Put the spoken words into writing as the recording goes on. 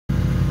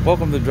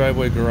Welcome to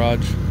Driveway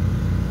Garage.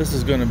 This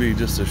is going to be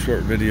just a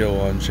short video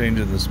on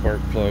changing the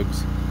spark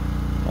plugs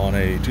on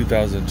a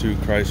 2002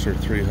 Chrysler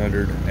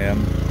 300M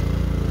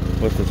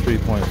with the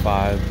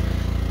 3.5.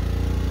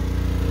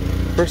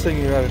 First thing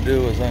you got to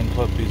do is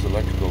unclip these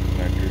electrical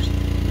connectors.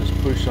 Just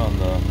push on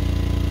the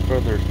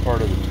further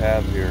part of the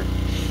tab here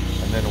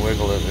and then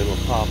wiggle it. It'll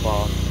pop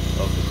off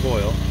of the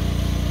coil.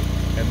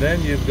 And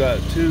then you've got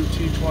two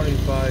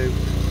T25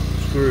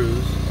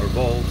 screws or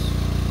bolts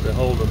to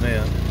hold them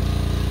in.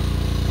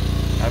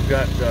 I've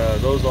got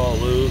those all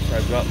loose.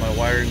 I've got my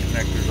wiring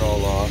connectors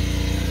all off,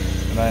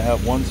 and I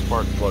have one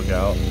spark plug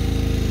out.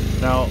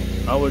 Now,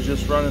 I was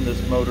just running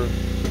this motor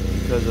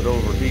because it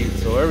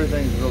overheats, so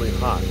everything's really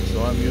hot.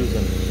 So I'm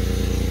using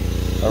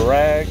a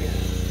rag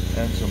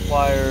and some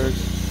pliers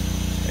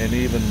and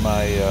even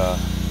my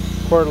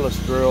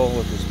cordless drill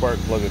with the spark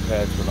plug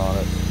attachment on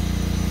it.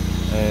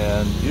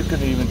 And you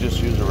can even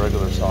just use a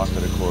regular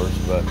socket, of course,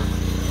 but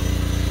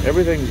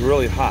everything's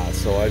really hot,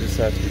 so I just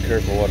have to be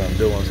careful what I'm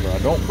doing so I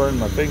don't burn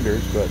my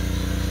fingers. But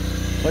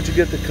once you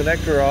get the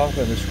connector off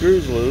and the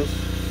screws loose,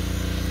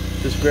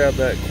 just grab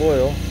that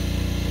coil,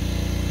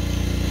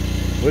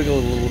 wiggle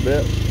it a little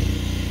bit,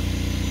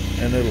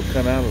 and it'll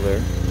come out of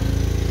there.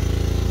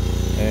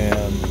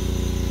 And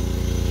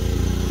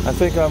I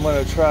think I'm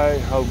going to try,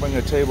 I'll bring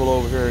a table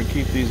over here and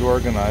keep these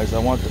organized. I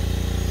want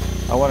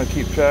to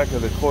keep track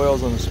of the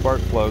coils and the spark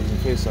plugs in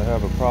case I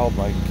have a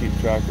problem. I can keep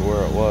track of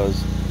where it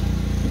was.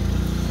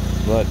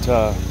 But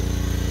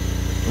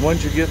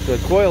once you get the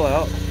coil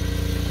out,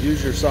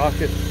 use your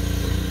socket,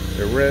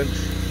 a wrench,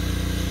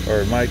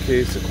 or in my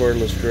case, a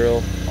cordless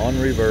drill on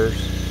reverse,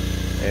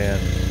 and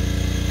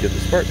get the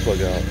spark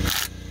plug out.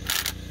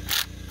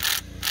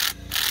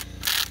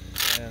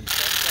 And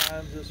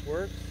sometimes this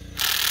works.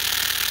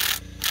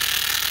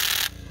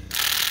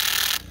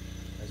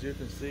 As you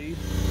can see,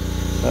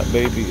 that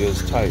baby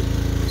is tight.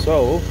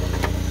 So,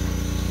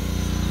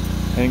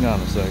 hang on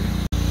a second.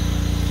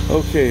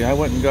 Okay, I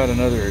went and got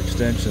another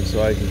extension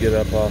so I can get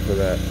up off of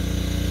that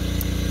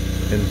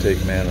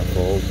intake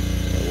manifold,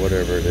 or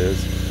whatever it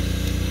is.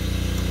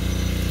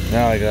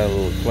 Now I got a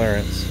little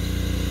clearance.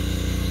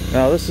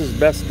 Now this is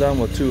best done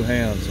with two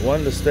hands.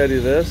 One to steady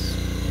this,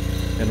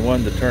 and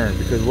one to turn,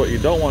 because what you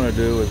don't want to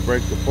do is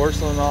break the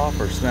porcelain off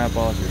or snap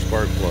off your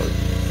spark plug.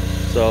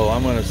 So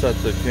I'm going to set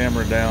the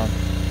camera down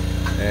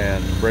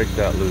and break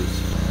that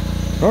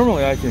loose.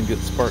 Normally I can get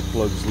spark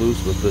plugs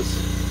loose with this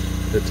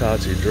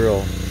Hitachi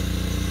drill,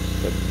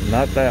 but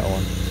not that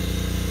one.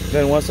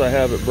 Then once I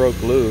have it broke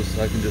loose,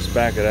 I can just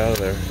back it out of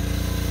there.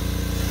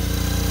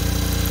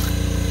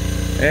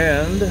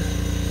 And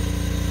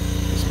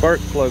the spark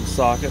plug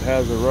socket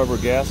has a rubber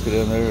gasket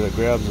in there that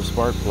grabs the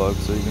spark plug,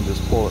 so you can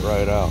just pull it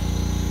right out.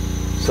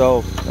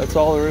 So that's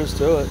all there is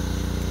to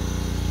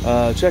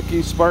it. Check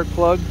each spark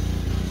plug.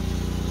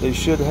 They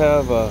should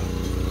have a,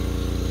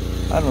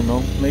 I don't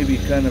know, maybe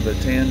kind of a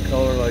tan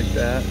color like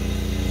that.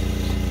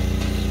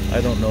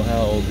 I don't know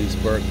how old these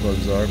spark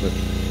plugs are, but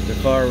the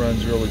car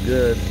runs really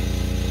good,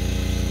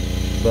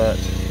 but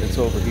it's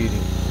overheating.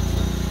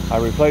 I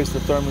replaced the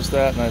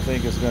thermostat, and I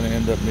think it's going to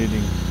end up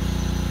needing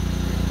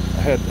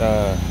a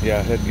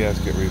head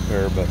gasket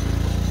repair, but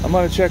I'm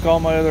going to check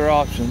all my other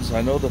options.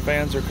 I know the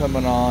fans are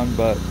coming on,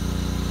 but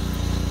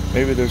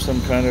maybe there's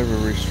some kind of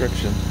a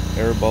restriction,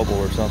 air bubble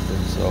or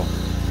something. So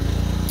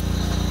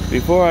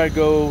before I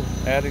go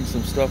adding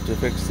some stuff to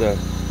fix the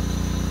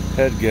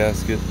head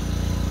gasket,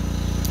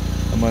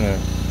 I'm going to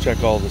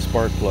check all the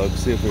spark plugs,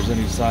 see if there's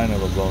any sign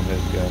of a blown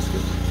head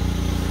gasket,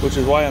 which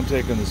is why I'm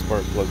taking the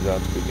spark plugs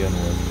out to begin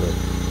with. But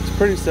it's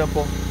pretty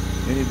simple.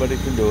 Anybody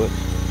can do it.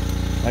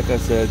 Like I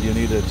said, you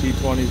need a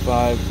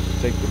T25 to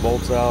take the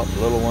bolts out,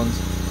 the little ones,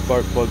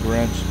 spark plug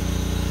wrench.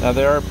 Now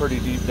they are pretty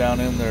deep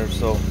down in there,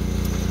 so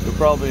you'll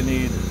probably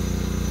need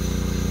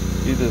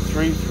either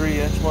three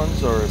 3-inch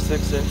ones or a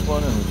 6-inch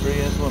one and a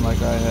 3-inch one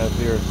like I have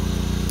here.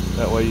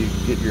 That way you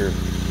can get your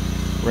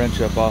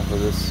wrench up off of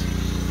this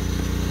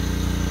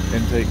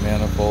intake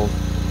manifold.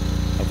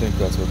 I think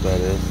that's what that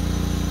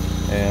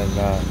is. And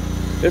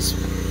it's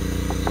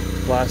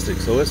plastic,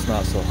 so it's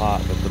not so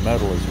hot, but the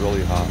metal is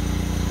really hot.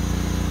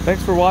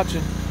 Thanks for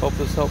watching. Hope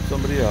this helps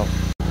somebody out.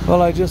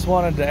 Well, I just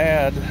wanted to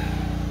add,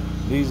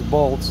 these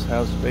bolts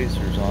have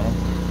spacers on them,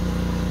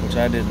 which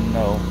I didn't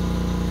know.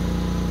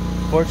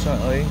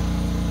 Fortunately,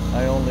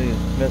 I only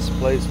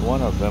misplaced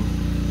one of them,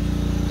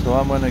 so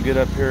I'm going to get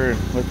up here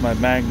with my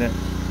magnet,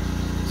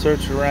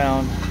 search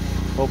around,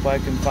 hope I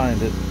can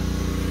find it.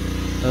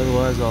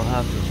 Otherwise I'll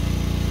have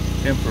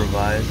to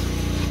improvise.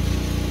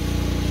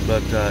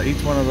 But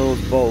each one of those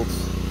bolts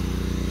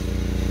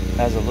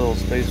has a little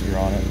spacer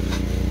on it,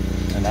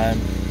 and I'm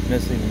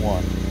missing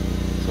one,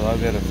 so I've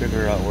got to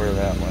figure out where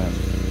that went.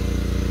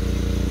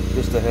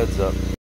 Just a heads up.